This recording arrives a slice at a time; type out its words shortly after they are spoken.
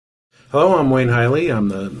Hello, I'm Wayne Hiley. I'm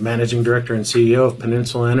the Managing Director and CEO of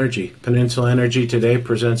Peninsula Energy. Peninsula Energy today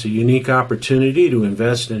presents a unique opportunity to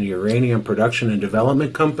invest in a uranium production and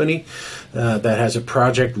development company that has a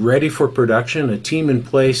project ready for production, a team in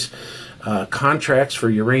place, contracts for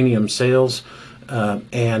uranium sales,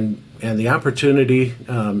 and the opportunity,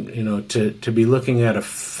 to be looking at a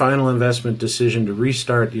final investment decision to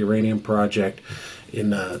restart the uranium project in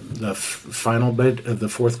the final bit of the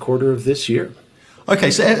fourth quarter of this year.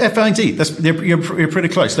 Okay, so FID, you're pretty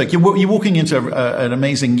close. Look, you're walking into an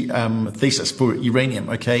amazing thesis for uranium,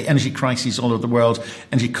 okay? Energy crises all over the world,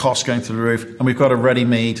 energy costs going through the roof, and we've got a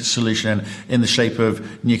ready-made solution in the shape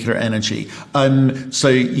of nuclear energy.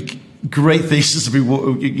 Great thesis to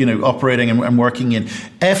be, operating and working in.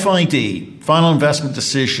 FID, final investment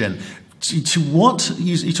decision, to what?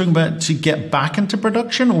 You're talking about to get back into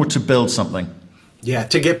production or to build something? Yeah,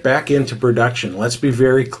 to get back into production. Let's be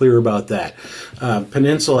very clear about that.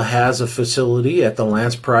 Peninsula has a facility at the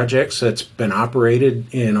Lance Projects that's been operated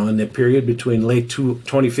in the period between late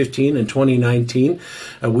 2015 and 2019.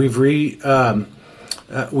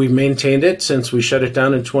 We've maintained it since we shut it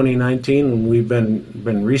down in 2019, and we've been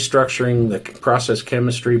restructuring the process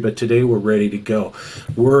chemistry, but today we're ready to go.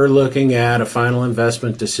 We're looking at a final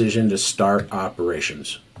investment decision to start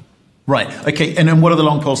operations. Right. Okay. And then what are the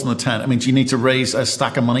long poles in the tent? I mean, do you need to raise a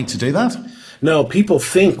stack of money to do that? No, people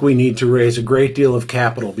think we need to raise a great deal of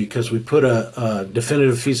capital because we put a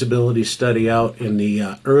definitive feasibility study out in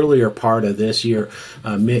the earlier part of this year,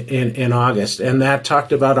 in August, and that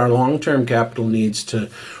talked about our long-term capital needs to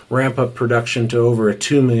ramp up production to over a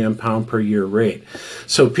 2 million pound per year rate.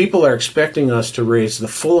 So people are expecting us to raise the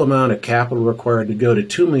full amount of capital required to go to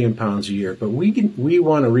 2 million pounds a year, but we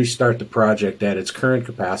want to restart the project at its current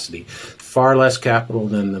capacity, far less capital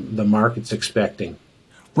than the market's expecting.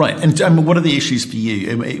 Right, and what are the issues for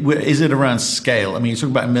you? Is it around scale? I mean, you're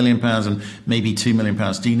talking about £1 million and maybe £2 million.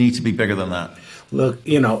 Do you need to be bigger than that? Look,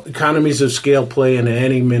 economies of scale play into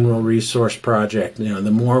any mineral resource project.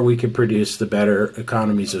 The more we can produce, the better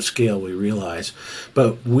economies of scale we realize.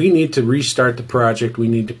 But we need to restart the project. We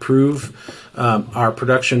need to prove our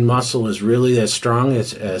production muscle is really as strong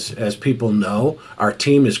as people know. Our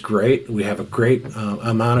team is great. We have a great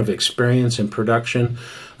amount of experience in production.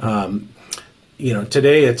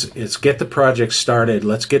 Today it's get the project started.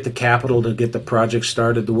 Let's get the capital to get the project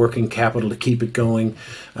started, the working capital to keep it going,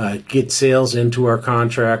 get sales into our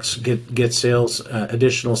contracts, get sales,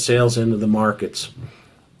 additional sales into the markets.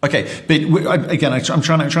 Okay, but again, I'm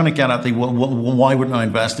trying to get at the why wouldn't I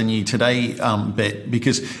invest in you today bit,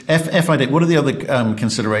 because FID, what are the other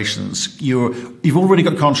considerations? You've already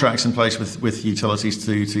got contracts in place with utilities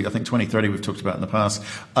to I think 2030 we've talked about in the past.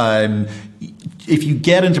 If you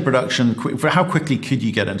get into production, how quickly could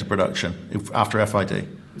you get into production after FID?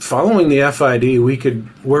 Following the FID,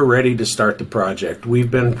 we're ready to start the project. We've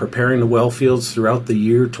been preparing the well fields throughout the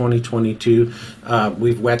year 2022.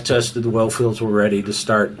 We've wet tested the well fields. We're ready to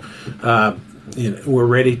start. We're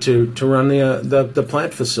ready to run the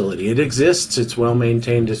plant facility. It exists. It's well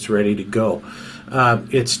maintained. It's ready to go.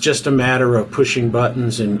 It's just a matter of pushing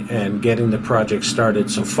buttons and getting the project started.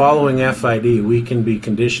 So following FID, we can be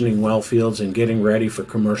conditioning well fields and getting ready for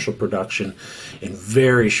commercial production in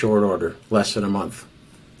very short order, less than a month.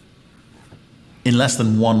 In less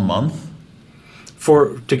than 1 month?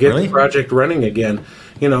 To get Really? the project running again.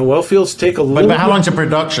 Well fields take a little But how long to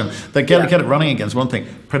production? Get it running again is one thing.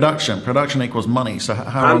 Production equals money. So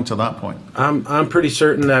how long to that point? I'm pretty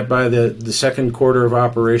certain that by the second quarter of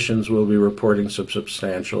operations, we'll be reporting some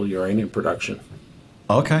substantial uranium production.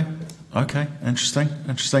 Okay, interesting.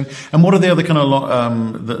 And what are the other kind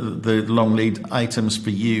of the long lead items for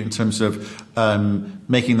you in terms of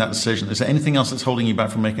making that decision? Is there anything else that's holding you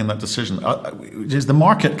back from making that decision? Does the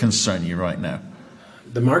market concern you right now?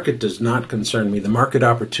 The market does not concern me. The market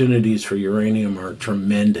opportunities for uranium are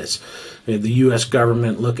tremendous. The U.S.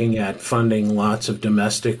 government looking at funding lots of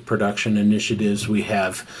domestic production initiatives. We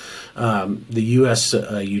have the U.S.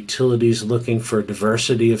 Utilities looking for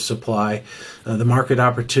diversity of supply. The market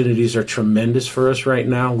opportunities are tremendous for us right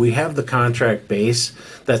now. We have the contract base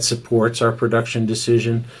that supports our production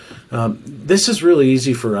decision. This is really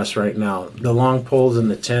easy for us right now. The long poles in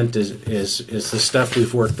the tent is the stuff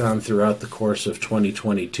we've worked on throughout the course of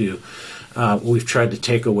 2022. We've tried to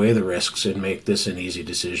take away the risks and make this an easy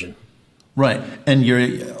decision. Right, and you're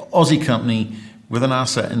an Aussie company with an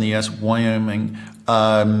asset in the US, Wyoming.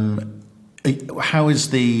 How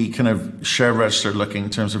is the kind of share register looking in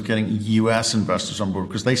terms of getting US investors on board?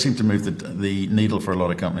 Because they seem to move the needle for a lot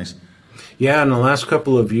of companies. Yeah, in the last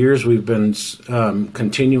couple of years, we've been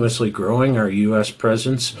continuously growing our U.S.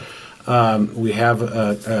 presence. We have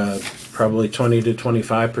a probably 20 to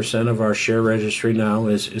 25% of our share registry now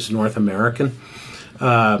is North American.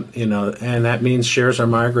 And that means shares are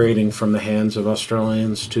migrating from the hands of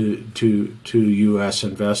Australians to U.S.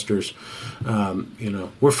 investors.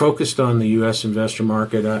 We're focused on the U.S. investor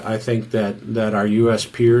market. I think that our U.S.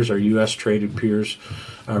 peers, our U.S. traded peers,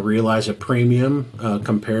 realize a premium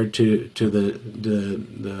compared to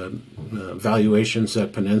the valuations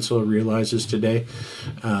that Peninsula realizes today,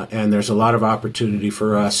 and there's a lot of opportunity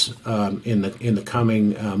for us in the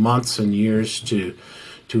coming months and years to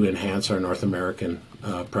enhance our North American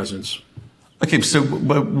presence. Okay, so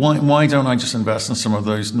why don't I just invest in some of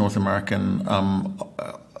those North American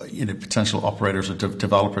potential operators or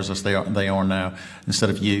developers as they are now instead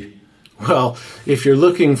of you? Well, if you're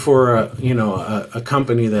looking for a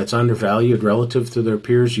company that's undervalued relative to their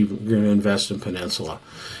peers, you're going to invest in Peninsula.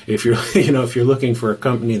 If you're looking for a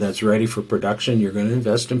company that's ready for production, you're going to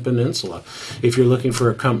invest in Peninsula. If you're looking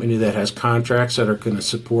for a company that has contracts that are going to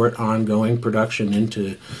support ongoing production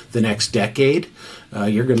into the next decade,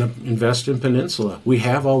 you're going to invest in Peninsula. We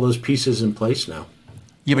have all those pieces in place now.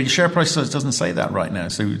 Yeah, but your share price doesn't say that right now.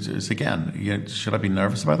 So again, should I be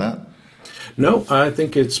nervous about that? No, I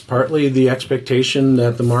think it's partly the expectation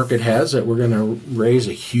that the market has that we're going to raise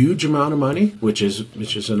a huge amount of money, which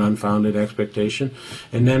is an unfounded expectation,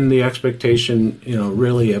 and then the expectation,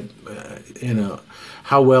 really,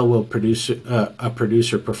 how well will a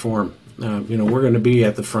producer perform. We're going to be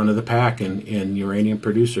at the front of the pack in uranium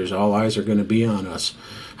producers. All eyes are going to be on us.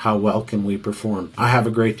 How well can we perform? I have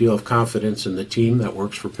a great deal of confidence in the team that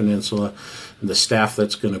works for Peninsula, the staff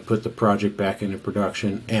that's going to put the project back into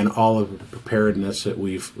production, and all of the preparedness that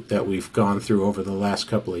we've gone through over the last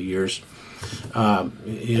couple of years.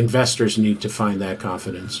 Investors need to find that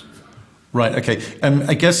confidence. Right. Okay.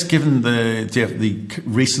 I guess given the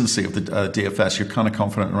recency of the DFS, you're kind of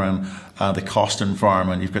confident around the cost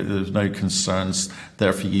environment. There's no concerns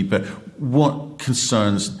there for you. But what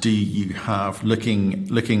concerns do you have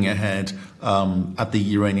looking ahead at the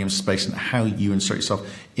uranium space and how you insert yourself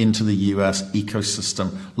into the U.S.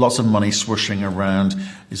 ecosystem? Lots of money swooshing around.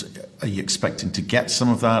 Are you expecting to get some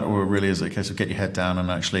of that, or really is it a case of get your head down and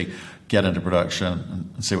actually get into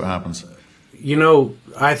production and see what happens?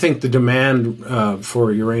 I think the demand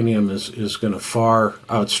for uranium is going to far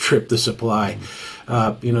outstrip the supply.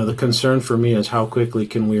 The concern for me is how quickly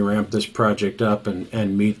can we ramp this project up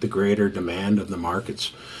and meet the greater demand of the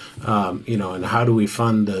markets. And how do we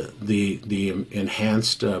fund the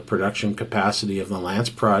enhanced production capacity of the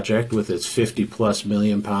Lance project with its 50+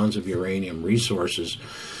 million pounds of uranium resources?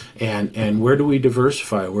 And where do we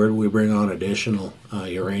diversify? Where do we bring on additional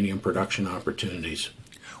uranium production opportunities?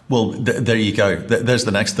 Well, there you go. There's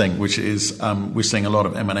the next thing, which is we're seeing a lot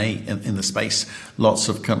of M&A in the space. Lots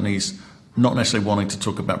of companies not necessarily wanting to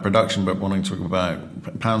talk about production, but wanting to talk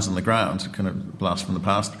about pounds in the ground, kind of blast from the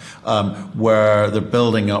past, where they're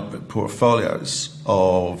building up portfolios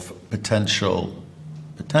of potential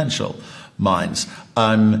mines.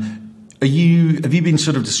 Have you been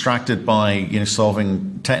sort of distracted by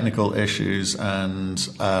solving technical issues and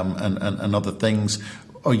other things?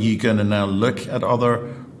 Are you going to now look at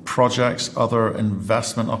other projects, other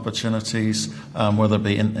investment opportunities, whether it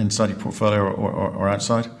be inside your portfolio or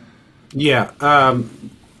outside? Yeah,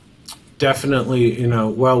 definitely.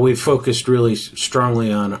 While we've focused really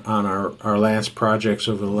strongly on our Lance projects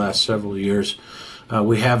over the last several years,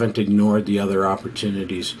 we haven't ignored the other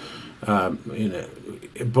opportunities.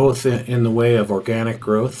 Both in the way of organic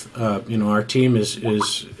growth. Our team is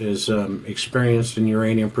experienced in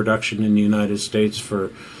uranium production in the United States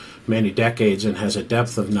for many decades and has a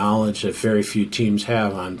depth of knowledge that very few teams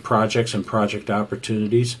have on projects and project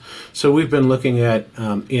opportunities. So we've been looking at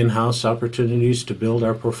in-house opportunities to build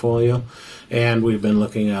our portfolio, and we've been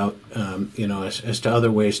looking out, as to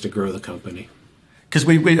other ways to grow the company. Because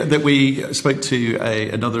we spoke to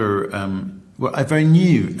another a very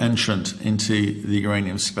new entrant into the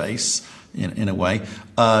uranium space. In a way,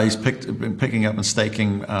 he's been picking up and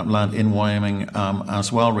staking land in Wyoming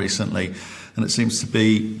as well recently, and it seems to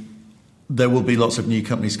be there will be lots of new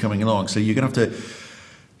companies coming along. So you're going to have to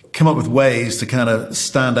come up with ways to kind of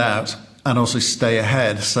stand out and also stay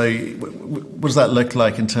ahead. So what does that look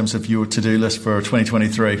like in terms of your to-do list for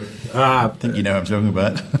 2023? I think you know what I'm talking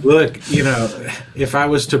about. Look, if I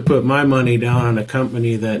was to put my money down on a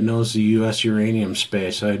company that knows the U.S. uranium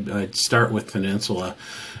space, I'd start with Peninsula.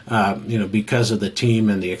 Because of the team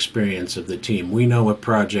and the experience of the team. We know what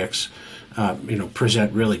projects,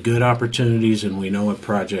 present really good opportunities, and we know what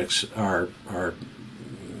projects are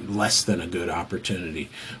less than a good opportunity.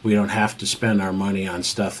 We don't have to spend our money on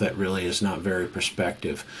stuff that really is not very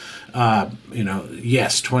prospective.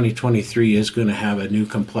 Yes, 2023 is going to have a new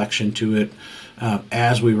complexion to it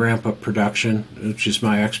as we ramp up production, which is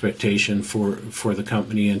my expectation for the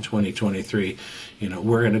company in 2023.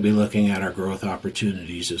 We're going to be looking at our growth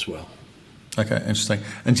opportunities as well. Okay, interesting.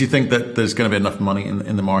 And do you think that there's going to be enough money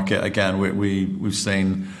in the market? Again, we've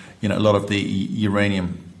seen a lot of the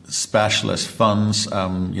uranium specialist funds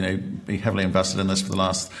be heavily invested in this for the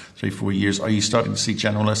last 3-4 years. Are you starting to see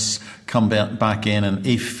generalists come back in? And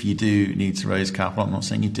if you do need to raise capital, I'm not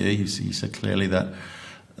saying you do, you said clearly that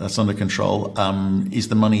that's under control. Is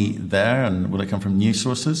the money there, and will it come from new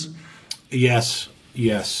sources? Yes,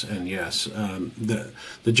 and yes. The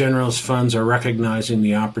generalist funds are recognizing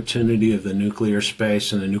the opportunity of the nuclear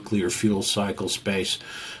space and the nuclear fuel cycle space.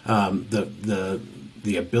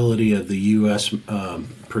 The ability of the U.S.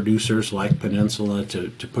 Producers like Peninsula to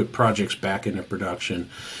put projects back into production.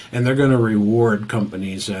 And they're going to reward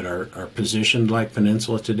companies that are positioned like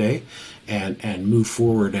Peninsula today and move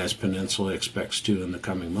forward as Peninsula expects to in the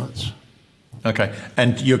coming months. Okay.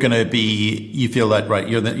 And you're going to be, you feel that, right,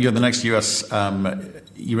 you're the next U.S.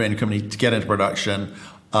 uranium company to get into production.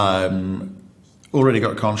 Already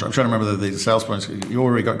got contracts. I'm trying to remember the sales points. You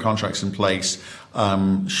already got contracts in place.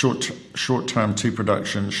 Short term to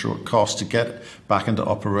production, short cost to get back into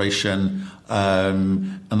operation,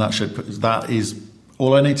 and that is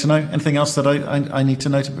all I need to know. Anything else that I need to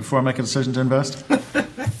know before I make a decision to invest?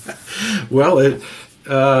 Well,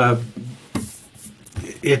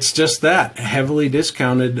 it's just that heavily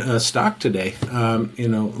discounted stock today.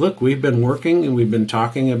 Look, we've been working and we've been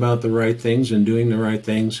talking about the right things and doing the right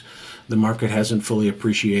things. The market hasn't fully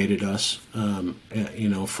appreciated us,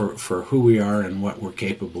 for who we are and what we're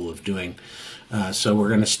capable of doing. So we're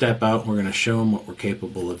going to step out. We're going to show them what we're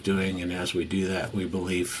capable of doing, and as we do that, we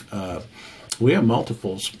believe we have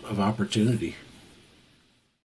multiples of opportunity.